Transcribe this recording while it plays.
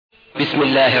بسم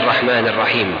الله الرحمن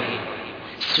الرحيم.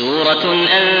 سورة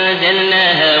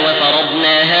أنزلناها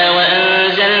وفرضناها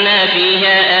وأنزلنا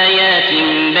فيها آيات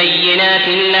بينات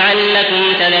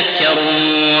لعلكم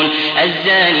تذكرون.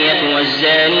 الزانية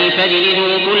والزاني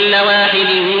فاجلدوا كل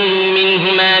واحد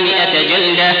منهما 100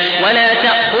 جلدة ولا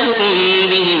تأخذكم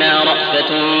بهما رأفة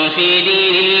في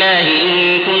دين الله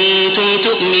إن كنتم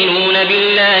تؤمنون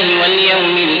بالله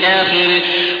واليوم الآخر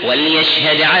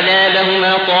وليشهد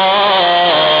عذابهما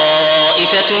طائفة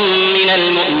من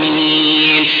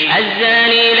المؤمنين.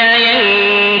 الزاني لا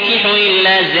ينكح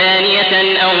إلا زانية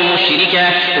أو مشركة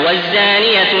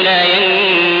والزانية لا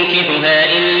ينكحها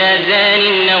إلا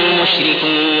زان أو مشرك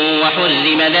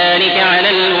وحرم ذلك على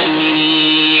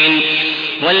المؤمنين.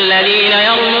 والذين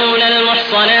يرمون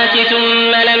المحصنات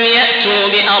ثم لم يأتوا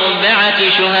ب4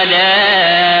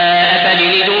 شهداء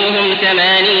فاجلدوهم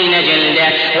 80 جلدة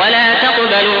ولا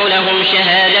تقبلوا لهم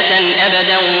شهادة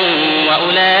أبدا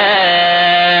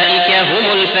وأولئك هم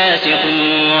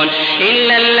الفاسقون.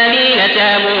 إلا الذين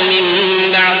تابوا من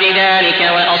بعد ذلك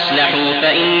وأصلحوا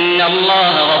فإن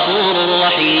الله غفور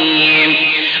رحيم.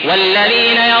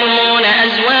 والذين يرمون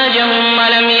أزواجهم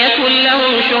ولم يكن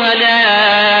لهم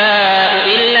شهداء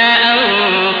إلا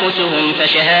أنفسهم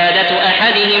فشهادة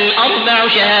أحدهم 4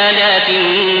 شهادات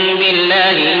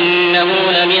بالله إنه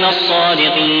لمن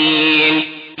الصادقين.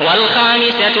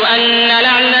 والخامسة أن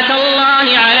لعنة الله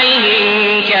عليه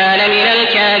إن كان من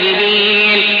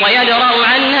الكاذبين. ويدرأ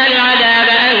عنها العذاب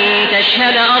أن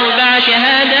تشهد 4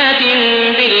 شهادات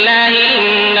بالله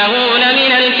إنه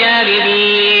لمن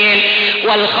الكاذبين.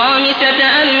 والخامسة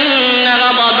أن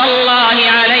غضب الله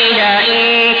عليها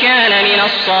إن كان من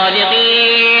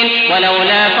الصادقين.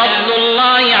 ولولا فضل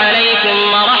الله عليكم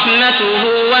ورحمته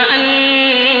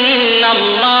وأن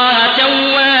الله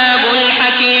تواب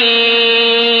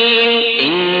حكيم.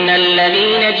 إن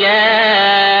الذين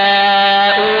جاءوا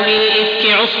بالإفك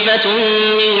عصبة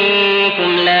منكم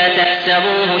لا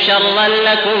تحسبوه شرا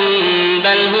لكم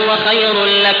بل هو خير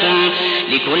لكم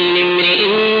لكل امرئ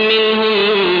منهم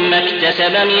ما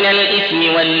اكتسب من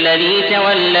الإثم والذي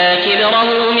تولى كبره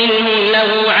منهم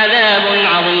له عذاب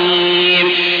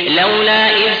عظيم. لولا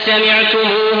إذ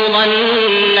سمعتموه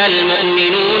ظن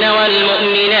المؤمنون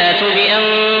والمؤمنات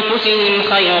بأنفسهم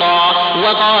خيرا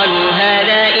وقالوا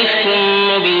هذا إفك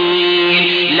مبين.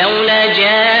 لولا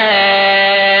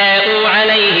جاءوا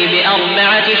عليه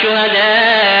ب4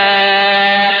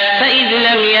 شهداء فإذ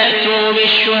لم يأتوا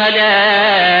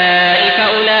بالشهداء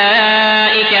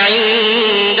فأولئك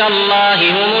عند الله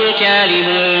هم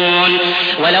الكاذبون.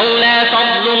 ولولا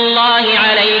فضل الله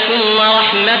عليكم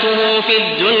ورحمته في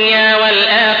الدنيا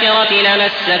والآخرة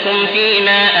لمسكم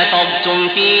فيما أفضتم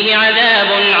فيه عذاب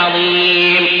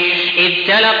عظيم. إذ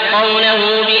تلقونه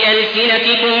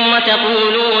بألسنتكم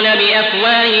وتقولون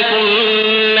بأفواهكم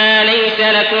ما ليس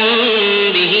لكم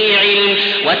به علم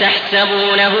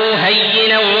وتحسبونه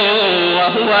هينا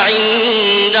وهو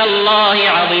عند الله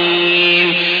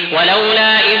عظيم.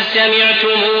 ولولا إذ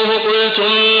سمعتموه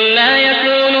قلتم ما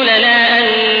يكون لنا أن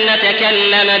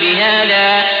نتكلم بهذا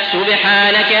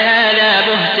سبحانك هذا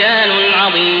بهتان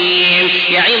عظيم.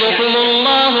 يعظكم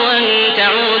الله أن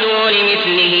تعودوا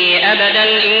لمثله أبدا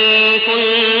إن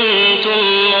كنتم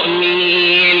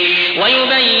مؤمنين.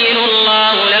 ويبين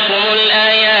الله لكم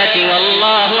الآيات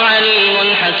والله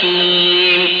عليم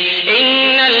حكيم.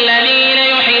 إن الذين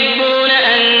يحبون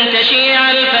أن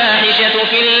تشيع الفاحشة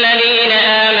في الذين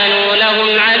آمنوا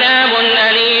لهم عذاب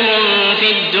أليم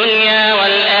في الدنيا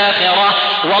والآخرة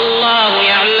والله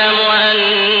يعلم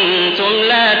وأنتم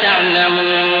لا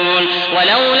تعلمون.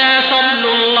 ولولا فضل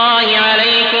الله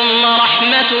عليكم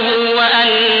ورحمته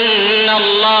وأن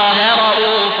الله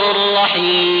رؤوف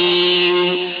رحيم.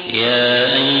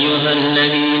 يا أيها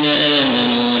الذين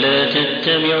آمنوا لا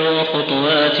تتبعوا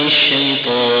خطوات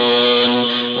الشيطان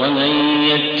ومن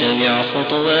يتبع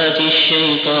خطوات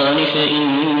الشيطان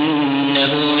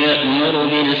فإنه يأمر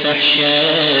بالفحشاء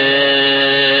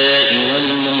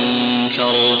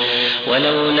والمنكر.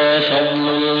 ولولا فضل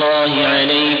الله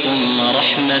عليكم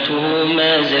ورحمته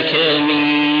ما زكى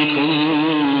منكم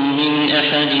من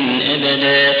أحد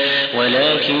أبدا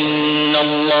ولكن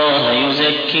الله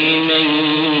يزكي من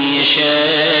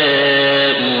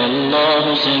يشاء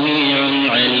والله سميع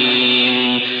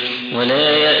عليم.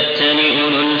 ولا يأتل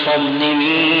أولو الفضل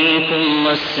منكم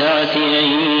والسعة أن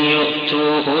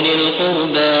يؤتوا أولي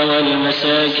القربى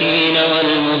والمساكين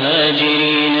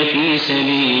والمهاجرين في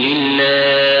سبيل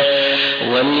الله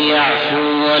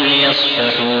وليعفوا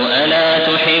وليصفحوا ألا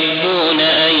تحبون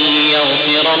أن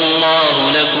يغفر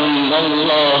الله لكم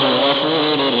والله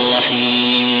غفور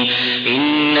رحيم.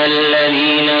 إن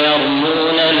الذين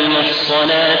يرمون المحصنات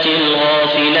المحصنات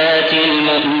الغافلات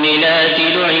المؤمنات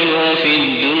لعنوا في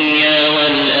الدنيا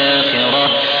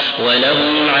والآخرة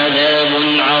ولهم عذاب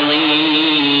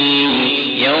عظيم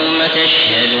يوم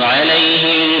تشهد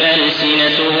عليهم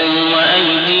ألسنتهم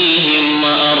وأيديهم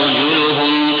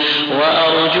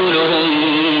وأرجلهم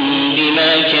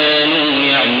بما كانوا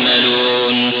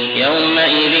يعملون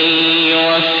يومئذ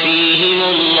يوفيهم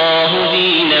الله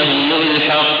دينهم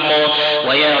الحق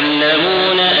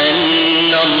ويعلمون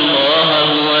أن الله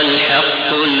هو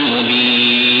الحق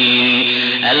المبين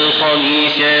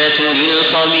الخبيثات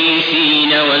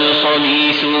للخبيثين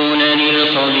والخبيثون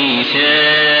للخبيثات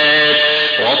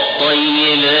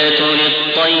والطيبات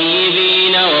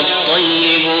للطيبين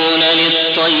والطيبون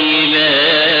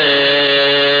للطيبات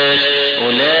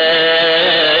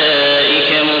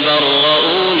أولئك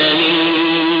مبرؤون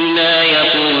مما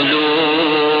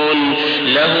يقولون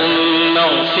لهم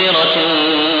مغفرة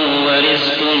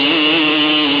ورزق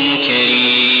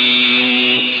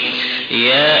كريم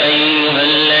يا أيها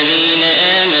الذين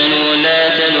آمنوا لا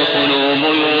تدخلوا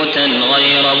بيوتا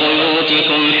غير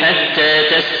بيوتكم حتى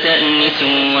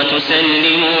تستأنسوا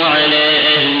وتسلموا على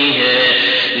أهلها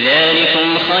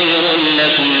ذلكم خير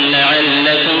لكم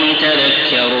لعلكم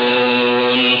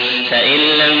تذكرون فإن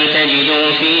لم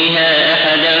تجدوا فيها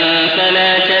أحدا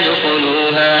فلا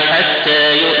تدخلوها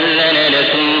حتى يؤذن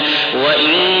لكم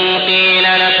وإن قيل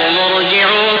لكم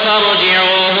ارجعوا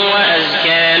فارجعوا هو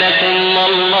أزكى لكم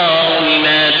والله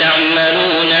بما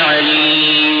تعملون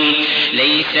عليم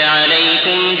ليس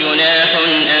عليكم جناح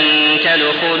أن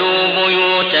تدخلوا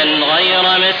بيوتا غير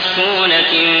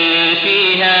مسكونة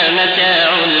فيها متاع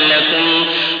لكم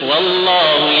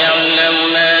والله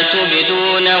يعلم ما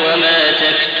تبدون وما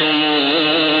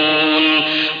تكتمون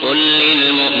قل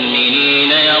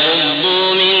للمؤمنين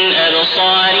يغضوا من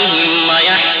أبصارهم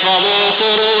ويحفظوا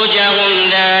فروجهم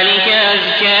ذلك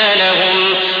أزكى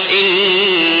لهم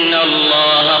إن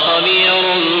الله خبير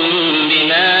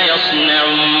بما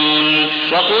يصنعون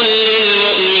وقل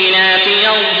للمؤمنات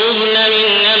يغضضن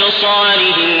من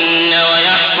أبصارهن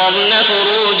ويحفظن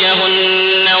فروجهن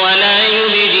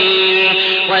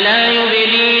ولا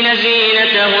يبدين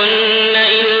زينتهن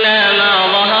إلا ما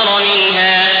ظهر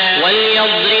منها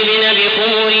وليضربن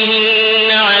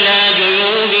بخمرهن على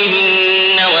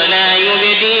جيوبهن ولا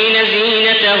يبدين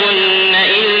زينتهن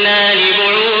إلا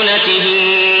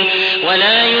لبعولتهن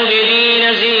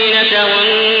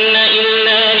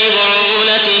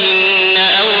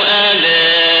أو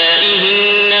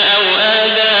آبائهن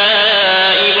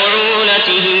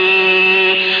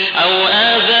أو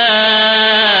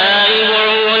آباء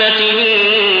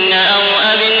بعولتهن أو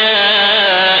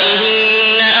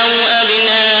أبنائهن أو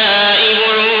أبناء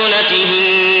بعولتهن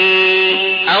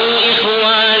أو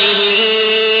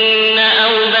إخوانهن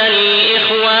أو بني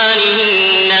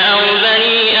إخوانهن أو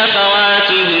بني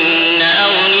أخواتهن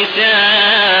أو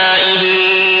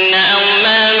نسائهن أو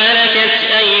ما ملكت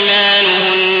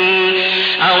أيمانهن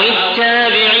أو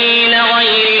التابعين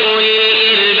غير أولي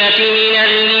الإربة من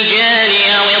الرجال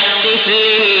أو الطفل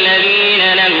الذين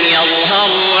لم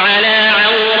يظهروا على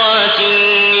عورات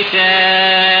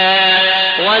النساء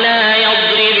ولا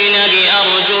يضربن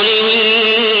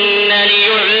بأرجلهن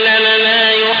ليعلم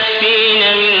ما يخفين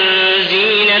من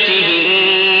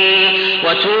زينتهن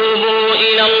وتوبوا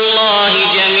إلى الله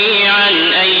جميعا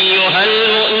أيها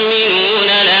المؤمنون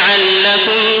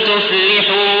لعلكم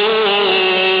تفلحون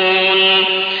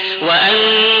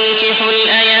وأنكحوا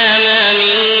الأيام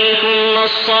منكم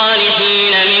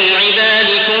والصالحين من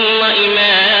عبادكم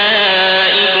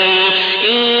وإمائكم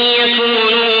إن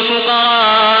يكونوا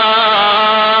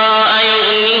فقراء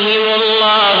يغنهم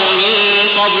الله من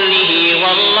فضله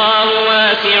والله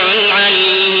واسع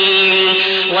عليم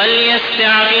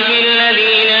وليستعفف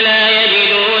الذين لا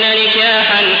يجدون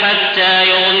نكاحا حتى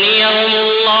يغنيهم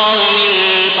الله من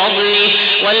فضله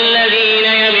والذين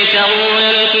يبتغون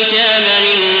الكتاب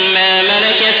مما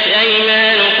ملكت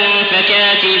أيمانكم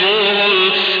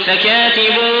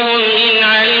فكاتبوهم إن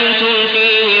علمتم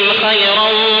فيهم خيرا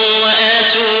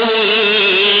وآتوهم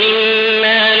من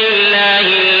مال الله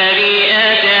الذي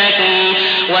آتاكم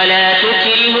ولا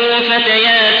تكرهوا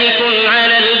فتياتكم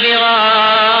على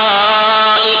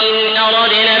البغاء إن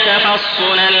أردنا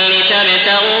تحصنا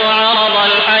لتبتغوا عرض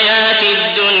الحياة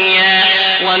الدنيا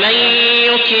ومن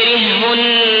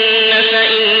يكرههن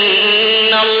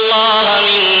فإن الله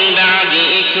من بعد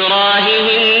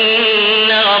إكراههن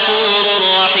غفور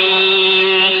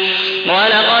رحيم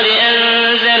ولقد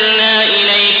أنزلنا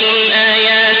إليكم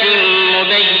آيات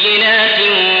مبينات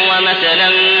ومثلا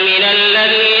من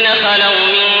الذين خلوا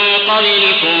من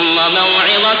قبلكم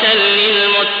وموعظة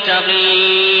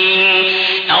للمتقين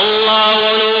الله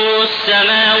نور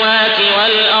السماوات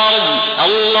والأرض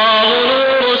الله الله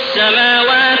نور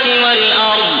السماوات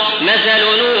والأرض مثل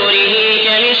نوره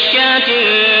كمشكاة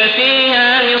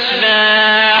فيها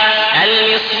مصباح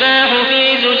المصباح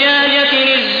في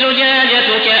زجاجة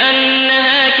الزجاجة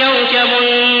كأنها كوكب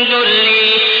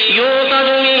دري يوقد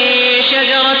من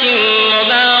شجرة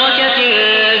مباركة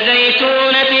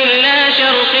زيتونة لا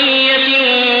شرقية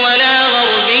ولا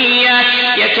غربية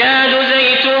يكاد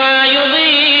زيتها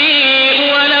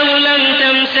يضيء ولو لم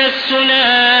تمسسه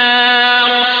نار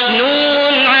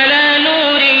نور على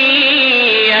نور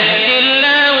يهدي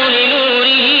الله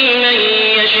لنوره من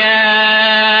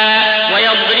يشاء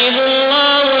ويضرب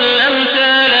الله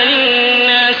الأمثال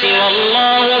للناس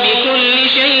والله بكل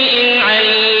شيء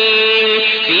عليم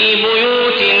في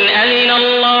بيوت أذن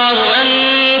الله أن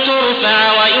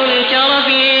ترفع ويذكر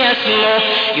فيها اسمه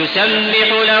يسبح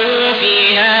له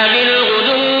فيها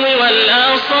بالغدو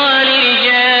والآصال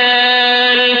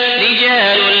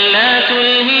رجال لا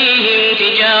تلهيهم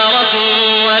تجارة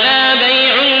ولا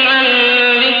بيع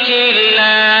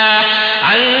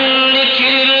عن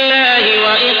ذكر الله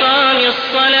وإقام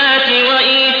الصلاة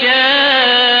وإيتاء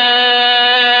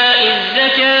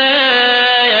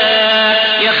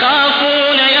الزكاة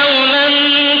يخافون يوما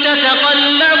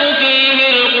تتقلب فيه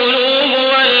القلوب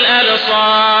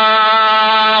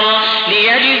والأبصار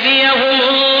ليجزيهم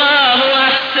الله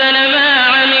أحسن ما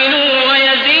عملوا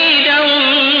ويزيدهم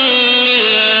من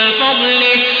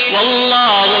فضله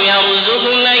والله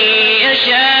يرزق من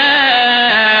يشاء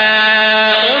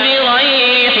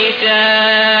بغير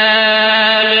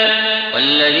حساب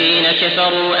والذين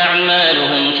كفروا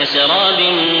أعمالهم كسراب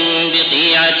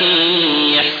بقيعة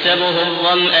يحسبه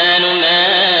الظمآن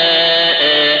ماء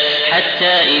حتى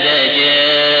إذا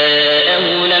جاءه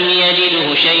لم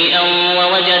يجده شيئا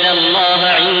ووجد الله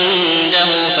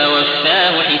عنده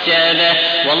فوفاه حسابه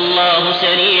والله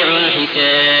سريع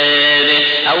الحساب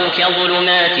أو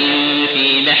كظلمات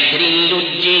في بحر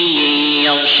لج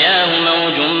يغشاه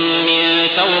موج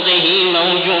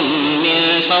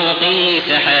من فوقه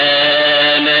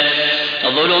سحاب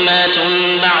ظلمات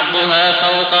بعضها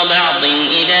فوق بعض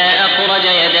إذا أخرج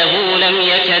يده لم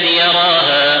يكد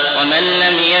يراها ومن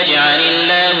لم يجعل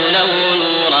الله له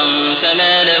نورا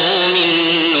فما له من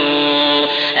نور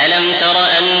ألم تر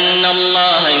أن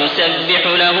الله يسبح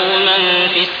له من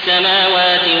في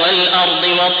السماوات والأرض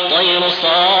والطير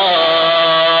صافات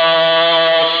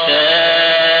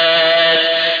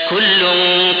كل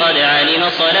قد علم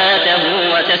صلاته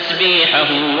وتسبيحه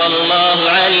والله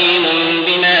عليم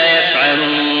بما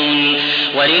يفعلون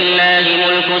ولله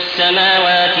ملك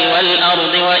السماوات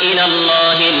والأرض وإلى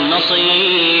الله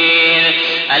المصير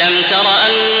ألم تر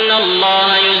أن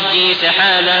الله يزجي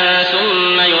سحابا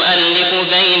ثم يؤلف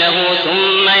بينه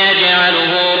ثم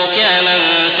يجعله ركاما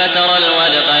فترى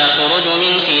الودق يخرج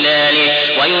من خلاله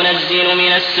وينزل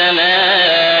من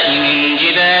السماء من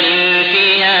جبال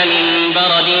فيها من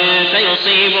برد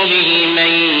فيصيب به من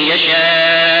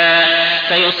يشاء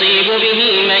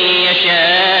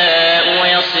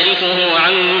ويصرفه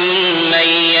عن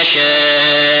من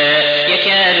يشاء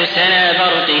يكاد سنا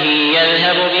برقه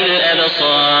يذهب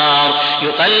بالأبصار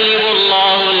يقلب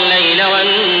الله الليل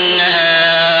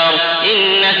والنهار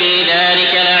إن في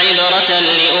ذلك لعبرة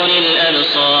لأولي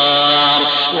الأبصار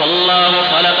والله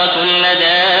خلق كل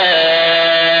دابة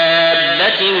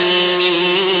من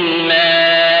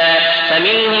ماء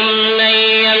فمنهم من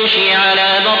يمشي على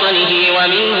بطنه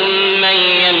ومنهم من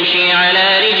يمشي على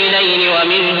رجلين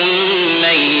ومنهم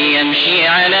من يمشي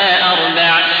على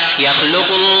أربع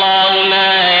يخلق الله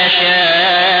ما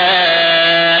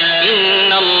يشاء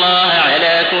إن الله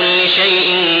على كل شيء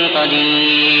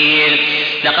قدير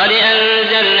لقد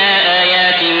أنزلنا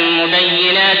آيات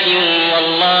مبينات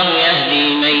والله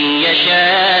يهدي من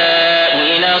يشاء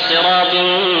إلى صراط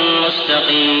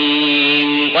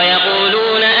مستقيم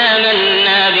ويقولون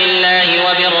آمنا بالله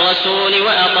وبالرسول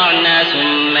وأطعنا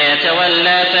ثم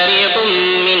يتولى فريق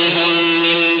منهم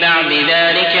من بعد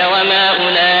ذلك وما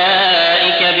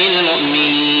أولئك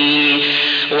بالمؤمنين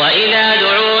وإذا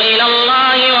دعوا إلى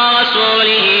الله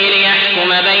ورسوله ليحكم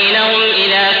بينهم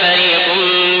إذا فريق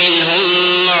منهم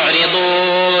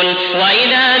معرضون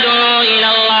وإذا دعوا إلى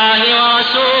الله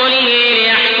ورسوله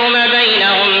ليحكم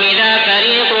بينهم إذا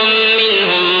فريق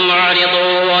منهم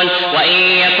معرضون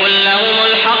وإن يكن لهم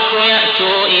الحق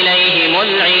يأتوا إليه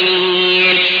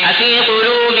مذعنين أفي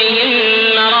قلوبهم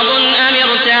مرض أم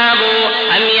ارتابوا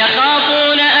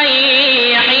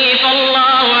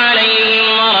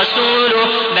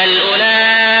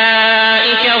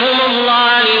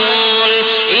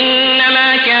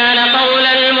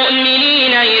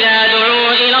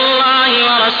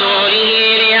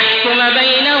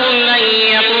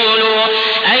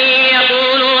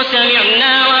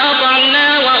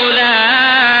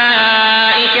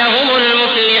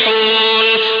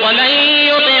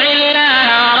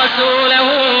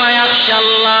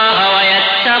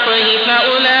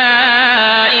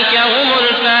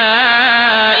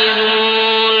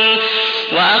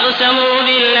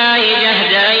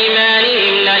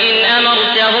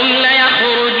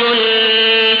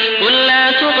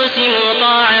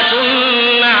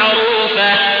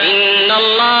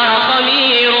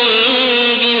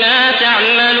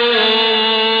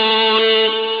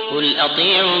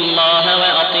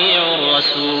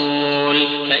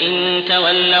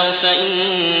تولوا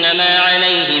فإنما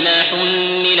عليه ما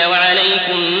حمل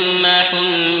وعليكم ما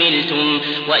حملتم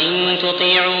وإن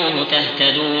تطيعوه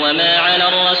تهتدوا وما على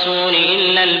الرسول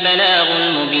إلا البلاغ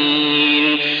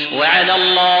المبين. وعد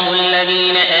الله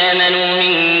الذين آمنوا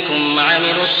منكم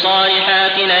وعملوا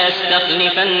الصالحات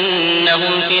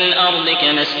ليستخلفنهم في الأرض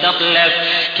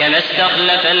كما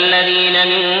استخلف الذين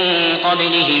من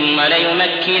قبلهم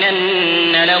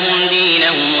وليمكنن لهم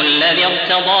دينهم الذي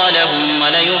ارتضى لهم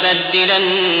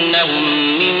وليبدلنهم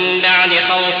من بعد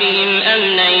خوفهم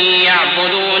أمنا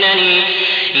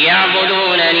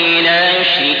يعبدونني لا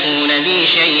يشركون بي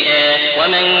شيئا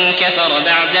ومن كفر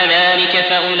بعد ذلك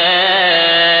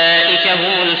فأولئك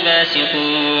هم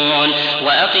الفاسقون.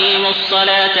 وأقيموا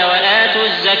الصلاة وآتوا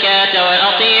الزكاة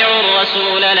وأطيعوا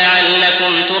الرسول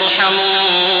لعلكم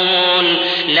ترحمون.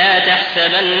 لا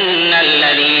تحسبن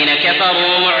الذين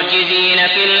كفروا معجزين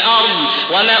في الأرض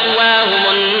ومأواهم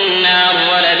النار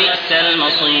ولبئس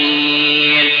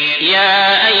المصير.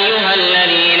 يا أيها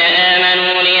الذين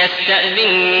آمنوا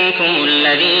ليستأذنكم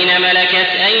الذين ملكت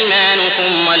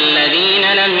أيمانكم والذين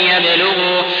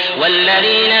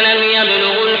لم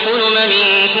يبلغوا الحلم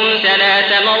منكم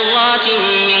 3 مرات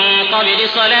من قبل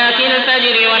صلاة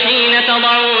الفجر وحين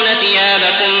تضعون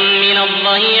ثيابكم من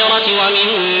الظهيرة ومن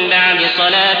بعد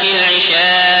صلاة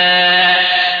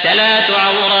العشاء 3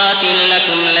 عورات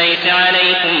لكم ليس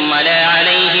عليكم ولا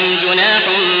عليهم جناح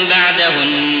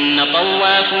بعدهن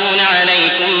طوافون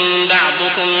عليكم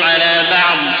بعضكم على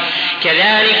بعض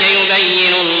كذلك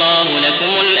يبين الله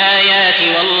لكم الآيات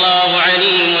والله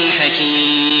عليم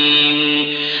حكيم.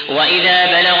 وإذا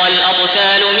بلغ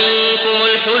الأطفال منكم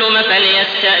الحلم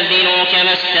فليستأذنوا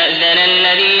كما استأذن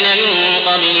الذين من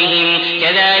قبلهم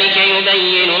كذلك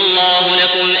يبين الله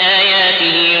لكم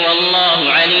آياته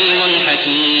والله عليم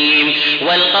حكيم.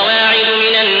 والقواعد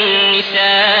من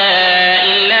النساء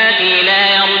اللاتي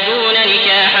لا يرجون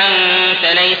نكاحا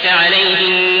فليس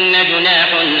عليهن جناح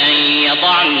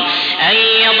أن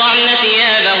يضعن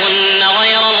ثيابهن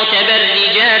غير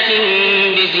متبرجات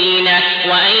بزينة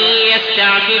وأن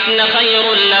يستعففن خير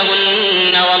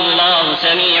لهن والله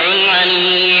سميع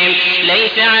عليم.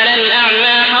 ليس على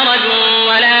الأعمى حرج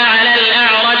ولا على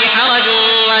الأعرج حرج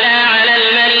ولا على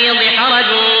المريض حرج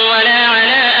ولا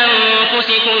على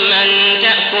أنفسكم أن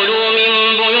تأكلوا من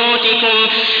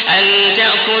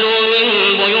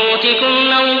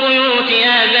بيوتكم أو بيوت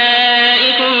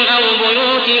آبائكم أو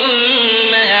بيوت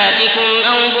أمهاتكم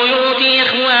أو بيوت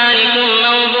إخوانكم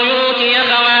أو بيوت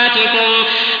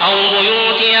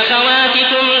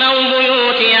أخواتكم أو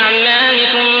بيوت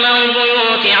أعمامكم أو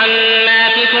بيوت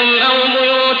عماتكم أو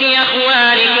بيوت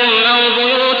أخوالكم أو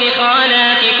بيوت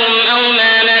خالاتكم أو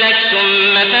ما ملكتم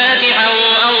مفاتحه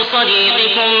أو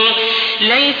صديقكم.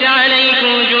 ليس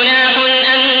عليكم جناح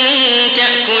أن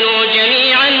تأكلوا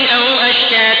جميعا أو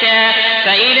أشتاتا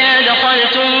فإذا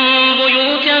دخلتم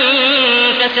بيوتا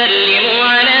فسلموا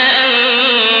على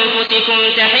أنفسكم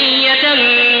تحية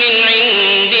من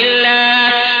عند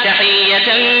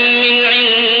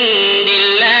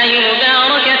الله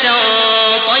مباركة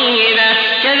طيبة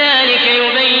كذلك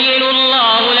يبين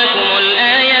الله لكم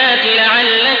الآيات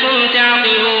لعلكم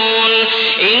تعقلون.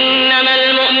 إنما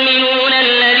المؤمنون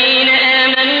الذين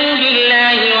آمنوا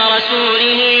بالله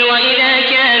ورسوله وإذا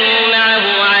كانوا معه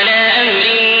على أمر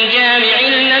جامع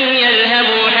لم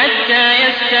يذهبوا حتى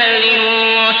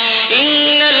يستأذنوه.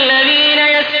 إن الذين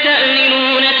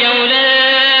يستأذنونك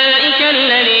أولئك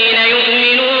الذين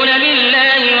يؤمنون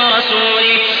بالله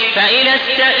ورسوله فإذا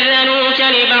استأذنوك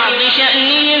لبعض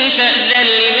شأنهم فأذن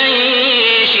لمن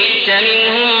شئت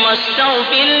منهم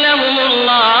واستغفر لهم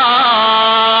الله